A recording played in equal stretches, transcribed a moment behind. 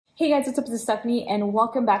Hey guys, what's up? This is Stephanie and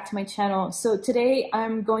welcome back to my channel. So today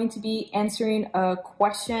I'm going to be answering a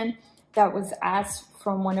question that was asked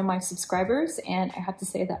from one of my subscribers, and I have to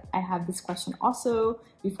say that I have this question also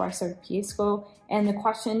before I started PA school. And the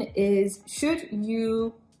question is,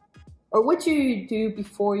 what should you do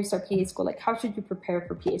before you start PA school? Like, how should you prepare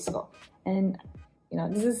for PA school? And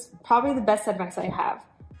this is probably the best advice I have.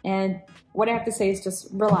 And what I have to say is just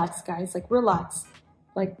relax, guys, relax.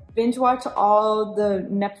 Binge watch all the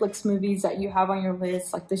Netflix movies that you have on your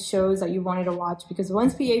list, the shows that you wanted to watch, because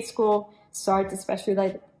once PA school starts, especially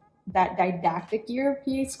that didactic year of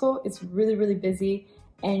PA school, it's really, really busy,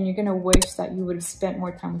 and you're gonna wish that you would have spent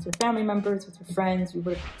more time with your family members, with your friends, you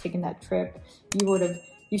would have taken that trip,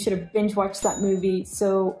 you should have binge watched that movie.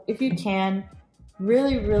 So if you can,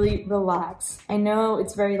 really, really relax. I know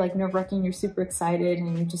it's very nerve-wracking, you're super excited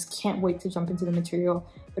and you just can't wait to jump into the material.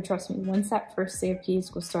 But trust me, once that first day of PA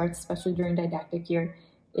school starts, especially during didactic year,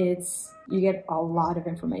 you get a lot of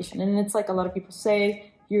information. And it's like a lot of people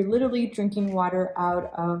say, you're literally drinking water out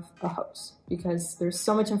of a hose because there's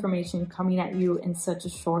so much information coming at you in such a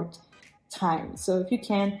short time. So if you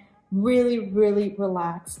can, really, really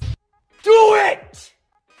relax. Do it!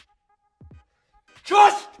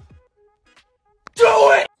 Just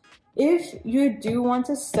do it! If you do want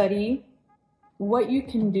to study, what you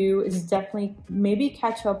can do is definitely maybe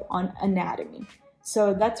catch up on anatomy.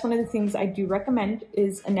 So that's one of the things I do recommend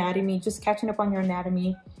is anatomy, just catching up on your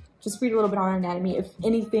anatomy. Just read a little bit on anatomy, if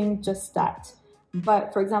anything, just that.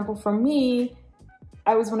 But for example, for me,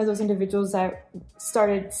 I was one of those individuals that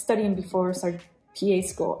started studying before I started PA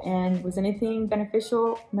school. And was anything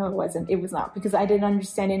beneficial? No, it wasn't. It was not, because I didn't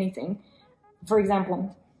understand anything. For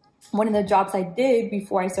example, one of the jobs I did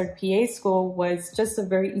before I started PA school was just a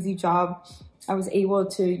very easy job. I was able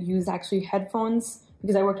to use actually headphones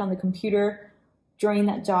because I worked on the computer during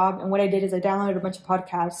that job. And what I did is I downloaded a bunch of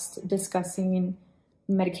podcasts discussing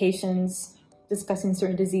medications, discussing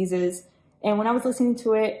certain diseases. And when I was listening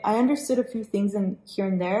to it, I understood a few things here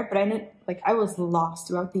and there, but I was lost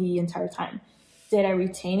throughout the entire time. Did I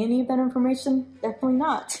retain any of that information? Definitely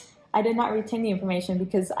not. I did not retain the information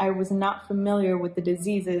because I was not familiar with the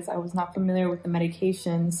diseases. I was not familiar with the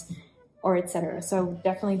medications or etc. So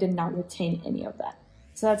definitely did not retain any of that.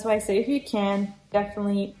 So that's why I say if you can,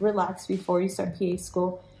 definitely relax before you start PA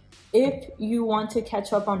school. If you want to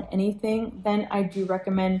catch up on anything, then I do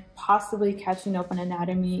recommend possibly catching up on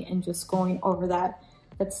anatomy and just going over that.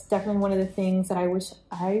 That's definitely one of the things that I wish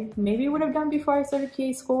I maybe would have done before I started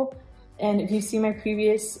PA school. And if you see my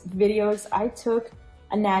previous videos, I took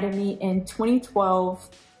anatomy in 2012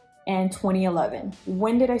 and 2011.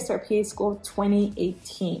 When did I start PA school?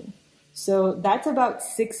 2018. So that's about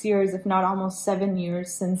 6 years, if not almost 7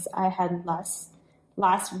 years, since I had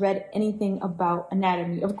last read anything about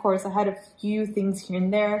anatomy. Of course, I had a few things here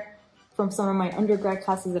and there from some of my undergrad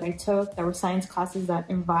classes that I took that were science classes that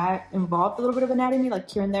involved a little bit of anatomy,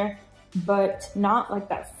 here and there, but not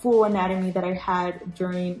that full anatomy that I had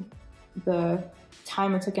during the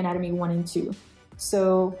time I took anatomy 1 and 2.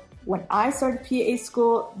 So when I started PA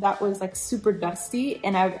school, that was super dusty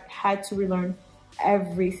and I had to relearn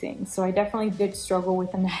everything. So I definitely did struggle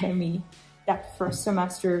with anatomy that first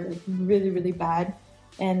semester, really, really bad.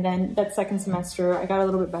 And then that second semester, I got a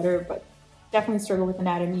little bit better, but definitely struggled with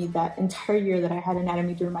anatomy that entire year that I had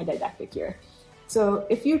anatomy during my didactic year. So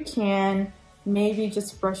if you can, maybe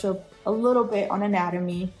just brush up a little bit on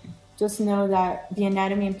anatomy. Just know that the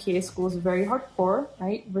anatomy in PA school is very hardcore,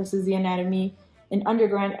 right? Versus the anatomy in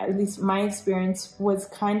undergrad, at least my experience, was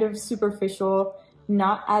kind of superficial,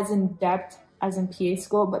 not as in-depth as in PA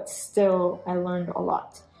school, but still I learned a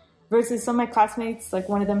lot. Versus some of my classmates,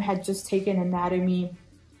 one of them had just taken anatomy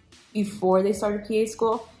before they started PA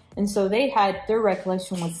school. And so their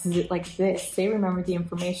recollection was like this. They remembered the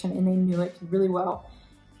information and they knew it really well.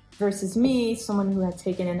 Versus me, someone who had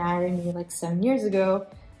taken anatomy 7 years ago,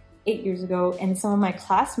 8 years ago, and some of my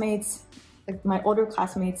classmates, my older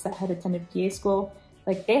classmates that had attended PA school,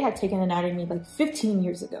 they had taken anatomy 15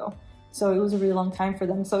 years ago. So it was a really long time for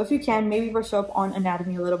them. So if you can, maybe brush up on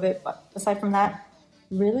anatomy a little bit. But aside from that,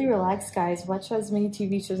 really relax, guys. Watch as many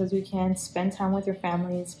TV shows as you can. Spend time with your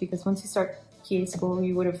families, because once you start PA school,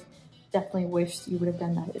 you would have definitely wished you would have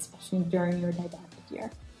done that, especially during your didactic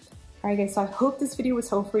year. All right, guys, so I hope this video was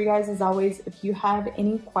helpful for you guys. As always, if you have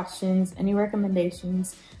any questions, any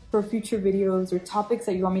recommendations for future videos or topics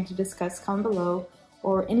that you want me to discuss, comment below,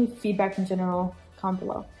 or any feedback in general, comment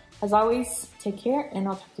below. As always, take care, and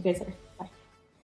I'll talk to you guys later.